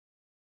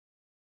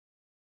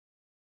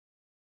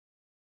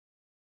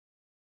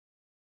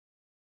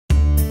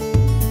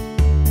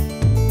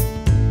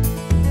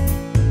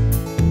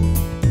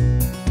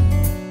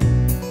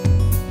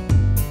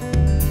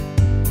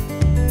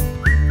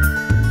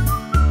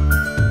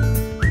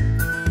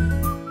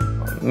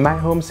My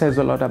home says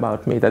a lot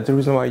about me. That's the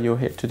reason why you're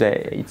here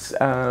today.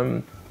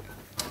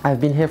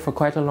 I've been here for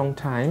quite a long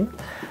time.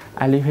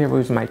 I live here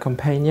with my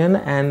companion,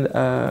 and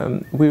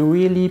we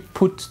really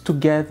put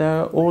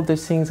together all the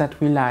things that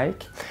we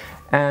like.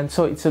 And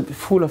so it's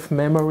full of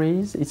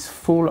memories. It's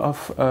full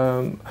of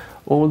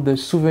all the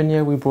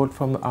souvenirs we brought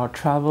from our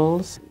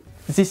travels.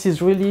 This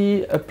is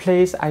really a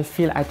place I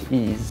feel at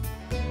ease.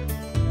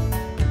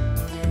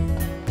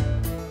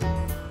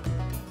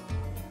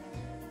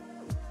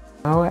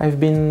 Now I've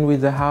been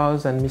with the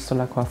house and Mr.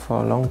 Lacroix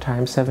for a long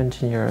time,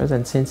 17 years,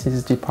 and since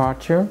his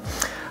departure,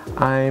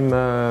 I've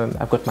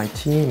got my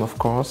team, of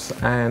course,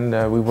 and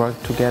we work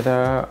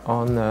together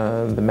on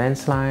the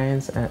men's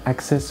lines,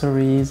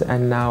 accessories,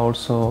 and now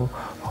also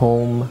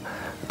home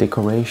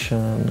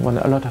decoration, well,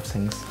 a lot of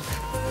things.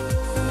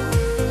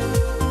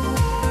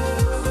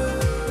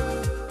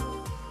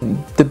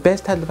 The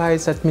best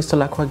advice that Mr.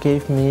 Lacroix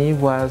gave me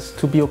was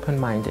to be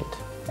open-minded.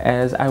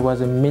 As I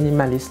was a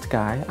minimalist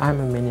guy, I'm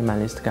a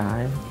minimalist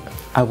guy,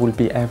 I will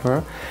be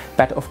ever.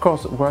 But of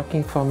course,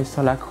 working for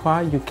Mr. Lacroix,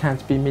 you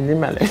can't be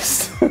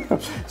minimalist.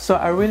 So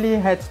I really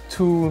had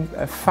to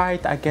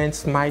fight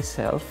against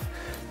myself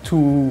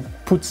to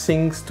put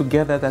things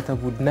together that I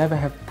would never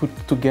have put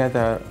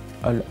together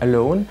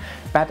alone.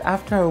 But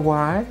after a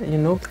while, you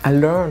know, I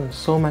learned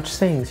so much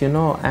things, you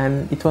know,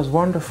 and it was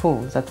wonderful.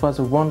 That was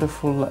a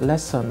wonderful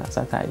lesson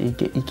that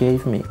he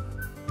gave me.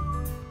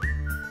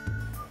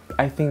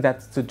 I think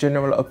that's the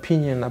general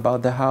opinion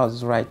about the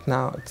house right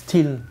now,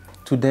 still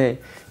today,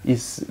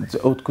 is the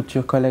haute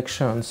couture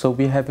collection. So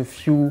we have a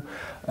few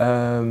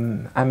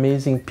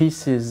amazing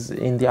pieces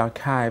in the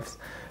archives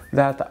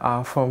that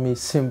are for me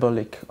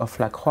symbolic of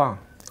Lacroix.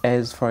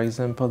 As for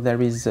example,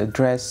 there is a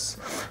dress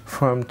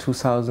from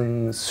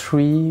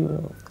 2003,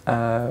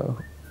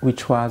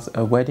 which was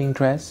a wedding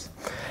dress,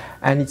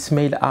 and it's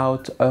made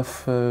out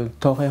of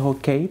torero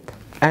cape.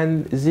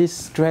 And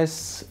this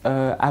dress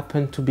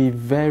happened to be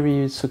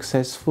very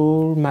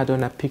successful.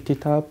 Madonna picked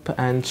it up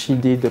and she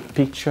did the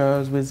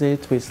pictures with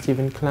it, with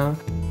Stephen Klein.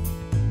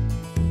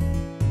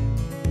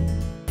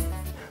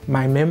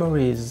 My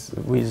memories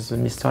with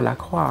Mr.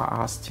 Lacroix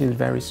are still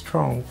very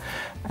strong.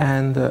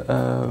 And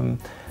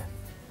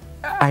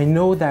I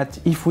know that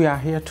if we are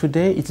here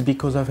today, it's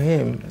because of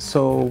him.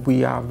 So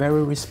we are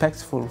very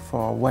respectful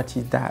for what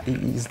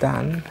he's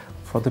done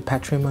for the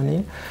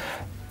patrimony.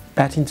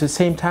 But at the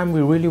same time,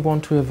 we really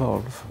want to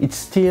evolve. It's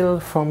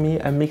still, for me,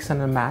 a mix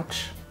and a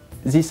match.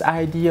 This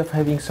idea of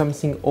having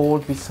something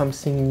old with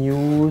something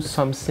new,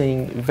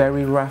 something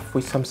very rough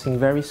with something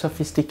very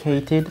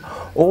sophisticated,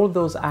 all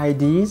those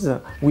ideas,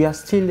 we are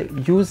still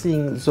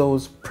using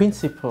those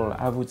principles,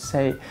 I would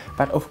say,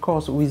 but of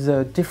course with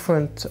a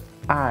different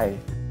eye.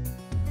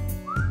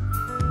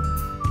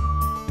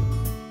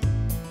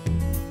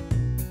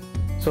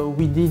 So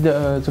we did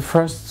the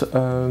first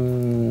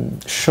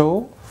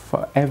show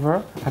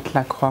ever at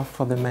Lacroix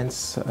for the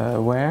men's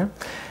wear,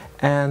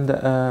 and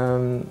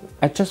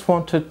I just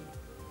wanted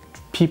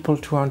people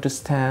to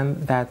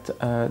understand that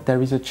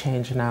there is a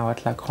change now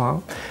at Lacroix,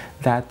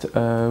 that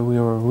we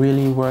are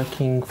really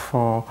working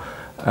for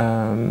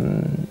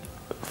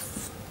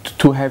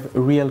to have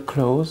real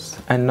clothes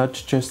and not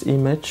just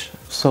image.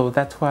 So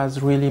that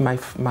was really my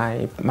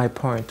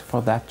point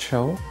for that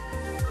show.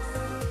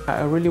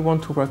 I really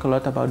want to work a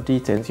lot about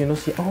details, you know,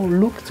 see, oh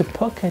look, the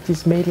pocket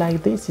is made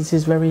like this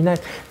is very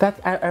nice. That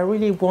I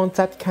really want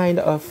that kind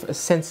of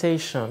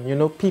sensation, you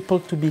know, people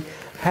to be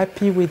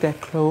happy with their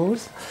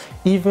clothes,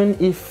 even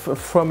if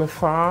from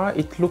afar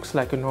it looks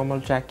like a normal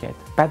jacket.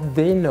 But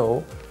they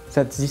know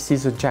that this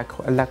is a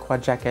Lacroix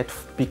jacket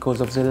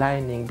because of the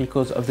lining,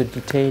 because of the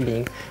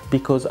detailing,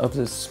 because of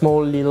the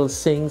small little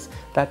things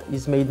that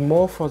is made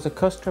more for the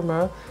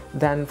customer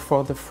than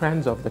for the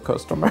friends of the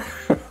customer.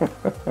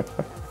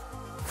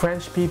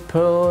 French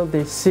people,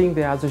 they think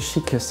they are the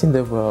chicest in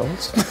the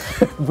world.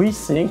 We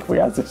think we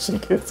are the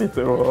chicest in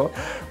the world,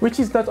 which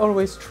is not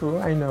always true,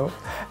 I know.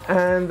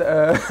 And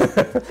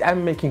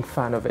I'm making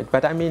fun of it,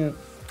 but I mean,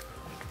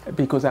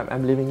 because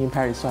I'm living in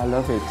Paris, so I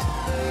love it.